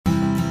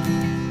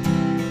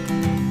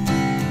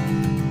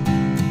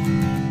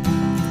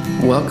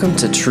Welcome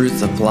to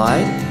Truth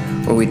Applied,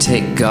 where we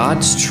take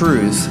God's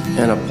truth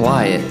and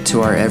apply it to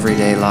our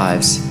everyday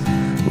lives.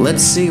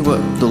 Let's see what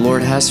the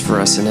Lord has for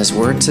us in His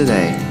Word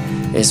today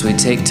as we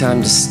take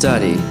time to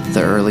study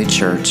the early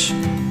church.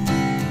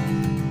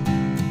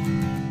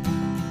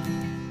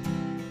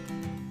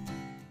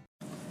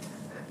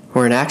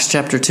 We're in Acts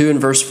chapter 2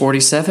 and verse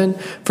 47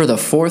 for the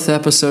fourth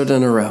episode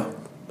in a row.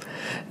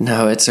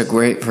 Now, it's a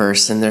great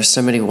verse, and there's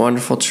so many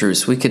wonderful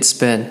truths. We could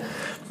spend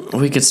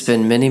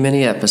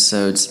many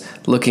episodes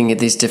looking at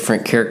these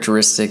different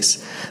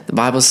characteristics. The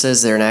Bible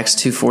says there in Acts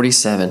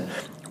 2:47,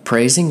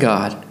 praising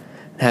God,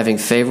 having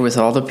favor with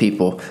all the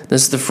people.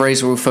 This is the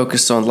phrase we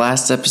focused on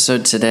last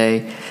episode,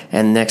 today,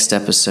 and next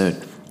episode.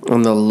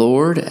 And the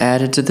Lord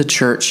added to the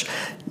church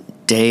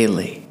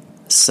daily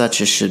such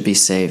as should be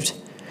saved.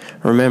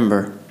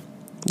 Remember,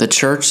 the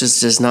church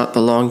does not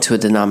belong to a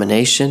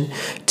denomination,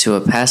 to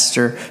a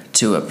pastor,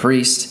 to a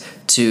priest,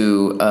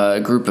 to a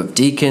group of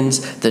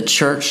deacons. The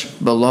church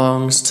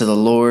belongs to the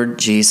Lord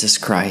Jesus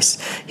Christ.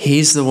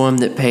 He's the one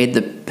that paid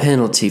the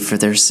penalty for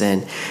their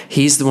sin.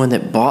 He's the one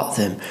that bought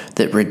them,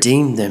 that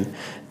redeemed them,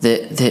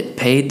 that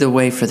paid the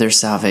way for their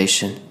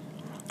salvation.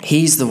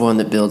 He's the one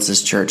that builds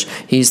this church.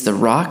 He's the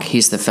rock.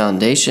 He's the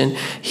foundation.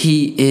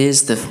 He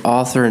is the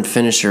author and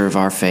finisher of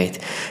our faith.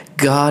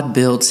 God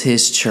builds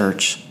His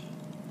church.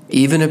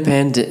 Even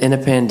in a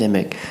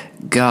pandemic,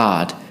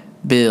 God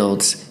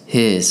builds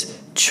His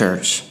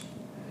church.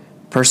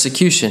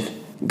 Persecution,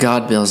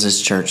 God builds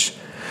His church.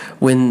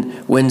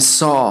 When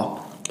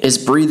Saul is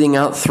breathing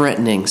out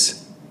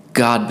threatenings,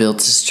 God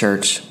builds His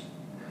church.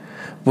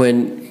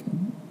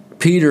 When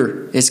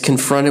Peter is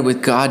confronted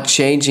with God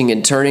changing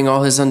and turning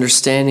all his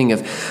understanding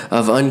of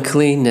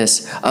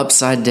uncleanness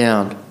upside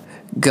down,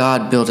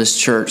 God built His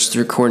church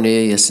through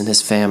Cornelius and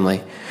his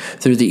family,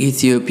 through the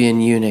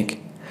Ethiopian eunuch,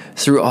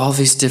 through all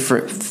these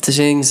different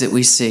things that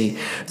we see,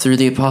 through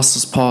the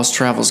Apostle Paul's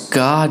travels.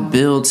 God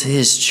builds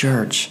His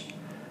church.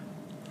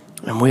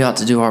 And we ought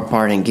to do our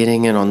part in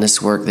getting in on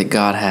this work that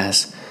God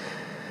has.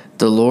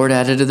 The Lord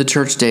added to the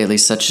church daily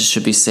such as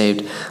should be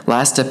saved.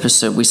 Last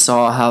episode, we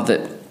saw how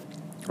that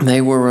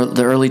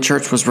the early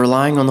church was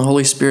relying on the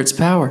Holy Spirit's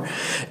power.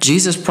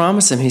 Jesus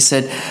promised them, He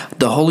said,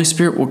 the Holy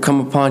Spirit will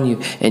come upon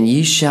you and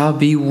ye shall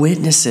be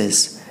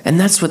witnesses. And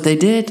that's what they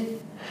did.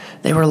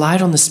 They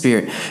relied on the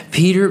Spirit.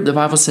 Peter, the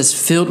Bible says,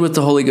 filled with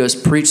the Holy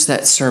Ghost, preached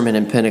that sermon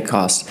in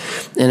Pentecost.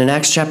 And in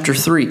Acts chapter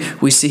 3,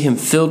 we see him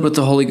filled with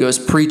the Holy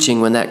Ghost preaching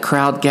when that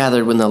crowd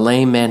gathered when the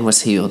lame man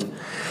was healed.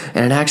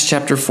 And in Acts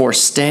chapter 4,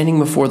 standing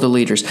before the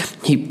leaders,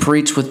 he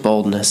preached with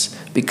boldness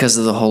because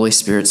of the Holy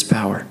Spirit's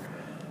power.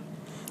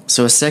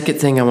 So a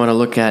second thing I want to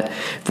look at,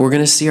 if we're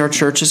going to see our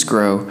churches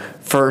grow,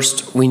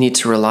 first we need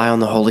to rely on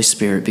the Holy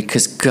Spirit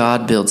because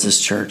God builds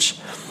His church.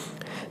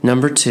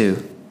 Number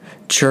 2,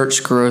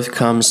 church growth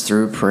comes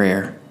through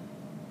prayer.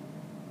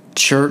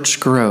 Church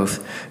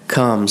growth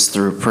comes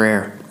through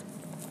prayer.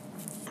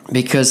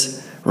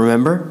 Because,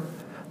 remember,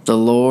 the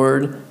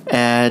Lord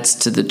adds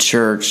to the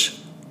church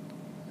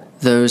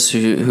those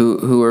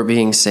who are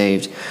being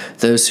saved,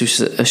 those who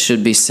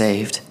should be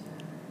saved.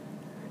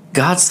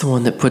 God's the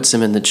one that puts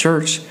them in the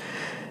church,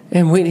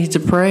 and we need to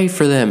pray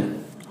for them.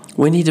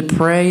 We need to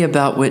pray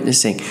about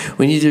witnessing.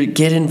 We need to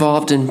get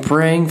involved in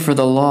praying for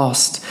the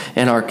lost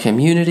in our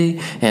community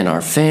and our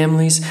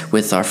families,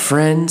 with our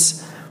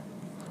friends.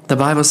 The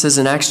Bible says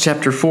in Acts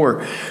chapter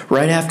 4,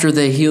 right after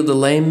they healed the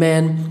lame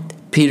man,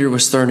 Peter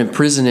was thrown in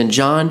prison, and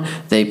John,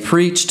 they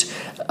preached.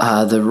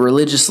 The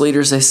religious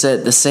leaders, they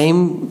said, the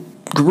same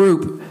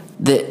group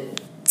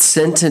that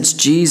sentenced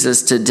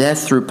Jesus to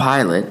death through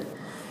Pilate,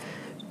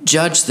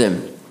 judged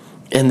them.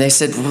 And they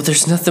said, well,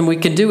 there's nothing we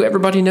can do.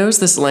 Everybody knows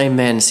this lame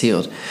man is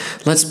healed.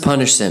 Let's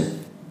punish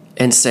them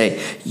and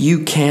say,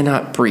 you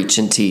cannot preach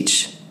and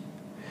teach.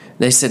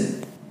 They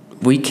said,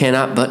 we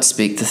cannot but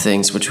speak the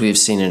things which we have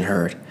seen and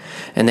heard.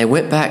 And they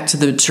went back to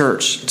the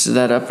church, to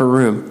that upper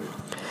room,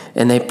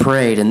 and they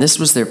prayed. And this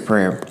was their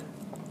prayer.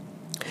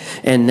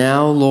 And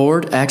now,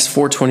 Lord, Acts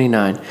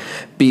 4:29,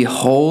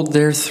 behold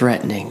their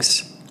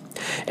threatenings,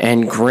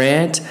 and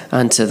grant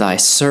unto thy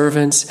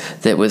servants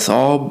that with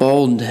all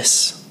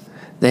boldness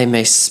they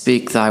may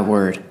speak thy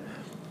word.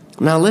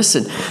 Now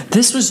listen,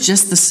 this was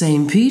just the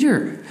same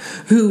Peter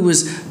who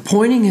was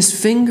pointing his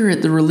finger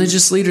at the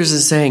religious leaders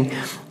and saying,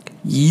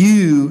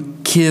 you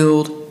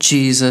killed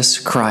Jesus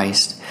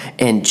Christ,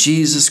 and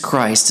Jesus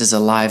Christ is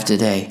alive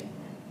today.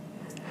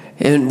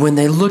 And when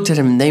they looked at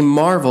him, they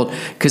marveled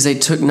because they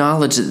took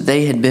knowledge that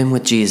they had been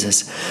with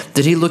Jesus.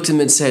 That he looked at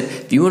them and said,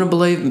 if you want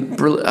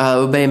to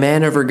obey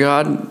man over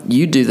God,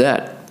 you do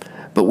that.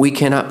 But we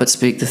cannot but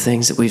speak the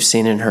things that we've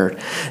seen and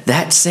heard.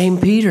 That same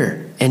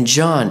Peter and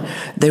John,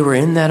 they were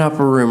in that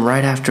upper room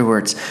right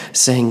afterwards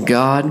saying,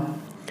 God,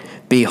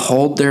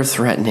 behold their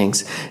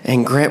threatenings,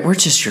 and grant, we're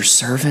just your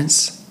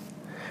servants.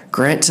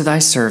 Grant to thy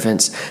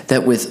servants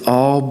that with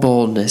all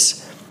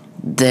boldness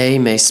they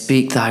may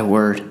speak thy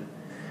word.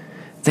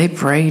 They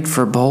prayed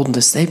for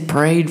boldness. They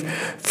prayed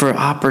for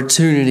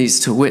opportunities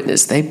to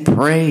witness. They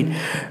prayed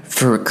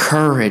for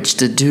courage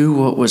to do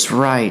what was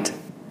right.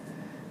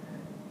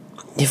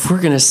 if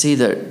we're going to see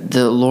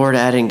the Lord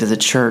adding to the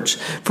church,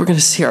 if we're going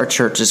to see our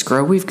churches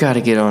grow, we've got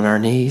to get on our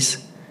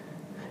knees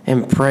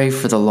and pray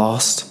for the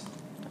lost.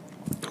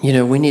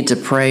 We need to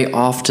pray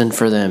often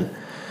for them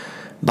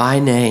by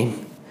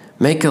name.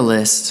 Make a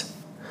list.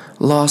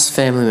 Lost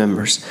family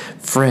members,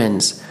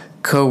 friends,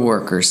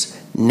 co-workers,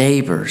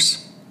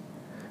 neighbors.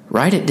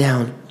 Write it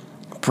down.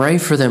 Pray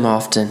for them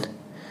often.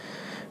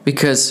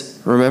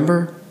 Because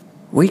remember,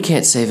 we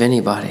can't save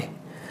anybody,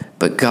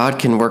 but God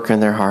can work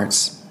in their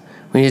hearts.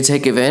 We need to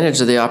take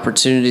advantage of the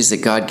opportunities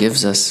that God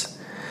gives us,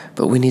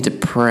 but we need to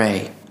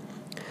pray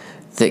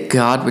that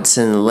God would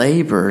send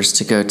laborers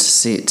to go to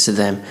see it to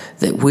them,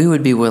 that we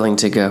would be willing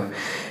to go.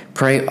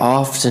 Pray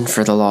often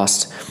for the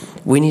lost.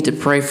 We need to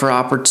pray for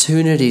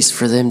opportunities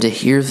for them to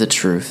hear the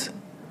truth.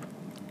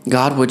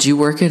 God, would you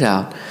work it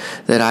out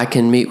that I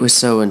can meet with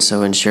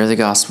so-and-so and share the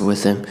gospel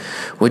with them?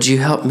 Would you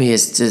help me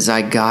as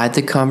I guide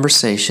the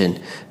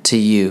conversation to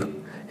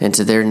you and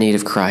to their need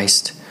of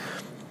Christ?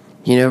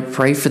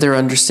 Pray for their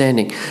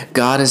understanding.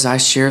 God, as I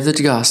share the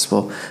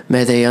gospel,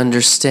 may they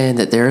understand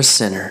that they're a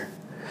sinner,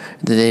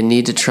 that they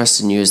need to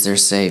trust in you as their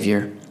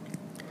Savior.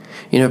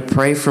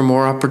 Pray for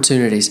more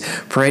opportunities.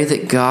 Pray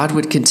that God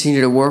would continue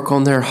to work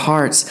on their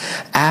hearts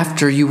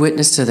after you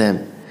witness to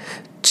them.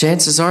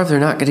 Chances are they're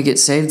not going to get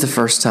saved the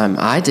first time.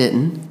 I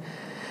didn't.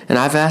 And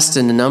I've asked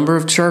in a number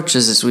of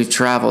churches as we've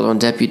traveled on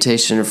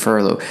deputation and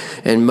furlough,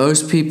 and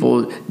most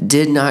people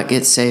did not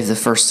get saved the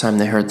first time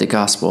they heard the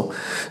gospel.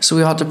 So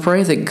we ought to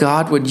pray that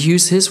God would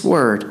use His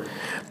word,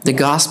 the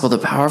gospel, the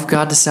power of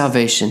God to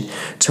salvation,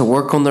 to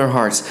work on their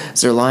hearts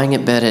as they're lying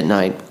in bed at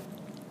night,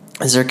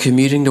 as they're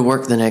commuting to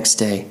work the next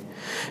day,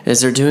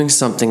 as they're doing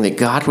something, that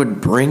God would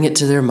bring it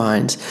to their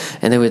minds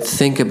and they would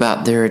think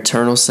about their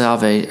eternal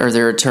salvation or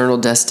their eternal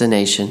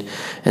destination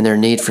and their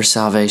need for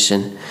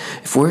salvation.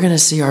 If we're going to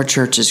see our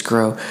churches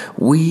grow,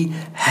 we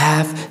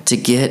have to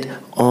get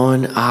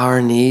on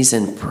our knees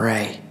and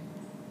pray.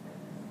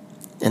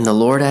 And the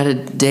Lord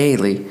added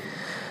daily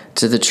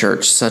to the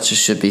church such as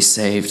should be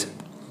saved.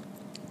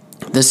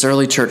 This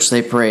early church,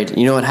 they prayed.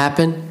 You know what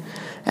happened?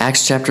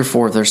 Acts chapter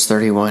 4, verse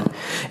 31.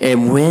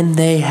 And when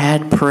they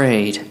had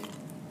prayed,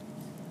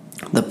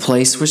 the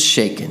place was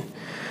shaken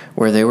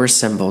where they were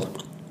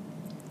assembled.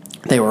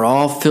 They were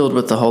all filled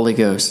with the Holy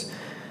Ghost,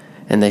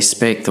 and they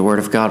spake the word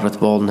of God with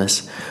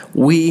boldness.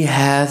 We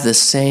have the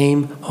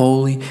same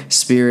Holy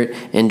Spirit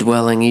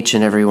indwelling each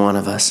and every one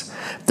of us.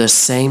 The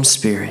same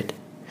Spirit.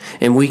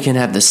 And we can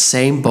have the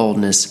same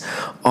boldness.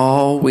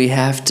 All we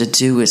have to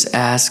do is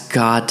ask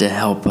God to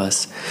help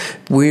us.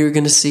 We're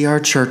going to see our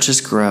churches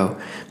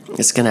grow.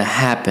 It's going to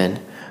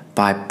happen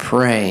by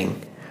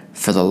praying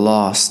for the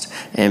lost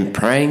and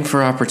praying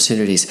for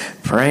opportunities,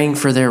 praying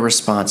for their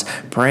response,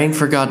 praying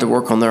for God to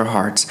work on their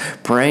hearts,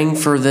 praying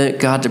for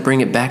God to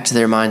bring it back to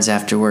their minds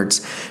afterwards.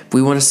 If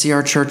we want to see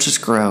our churches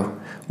grow,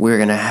 we're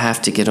going to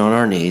have to get on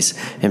our knees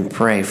and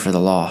pray for the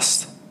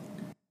lost.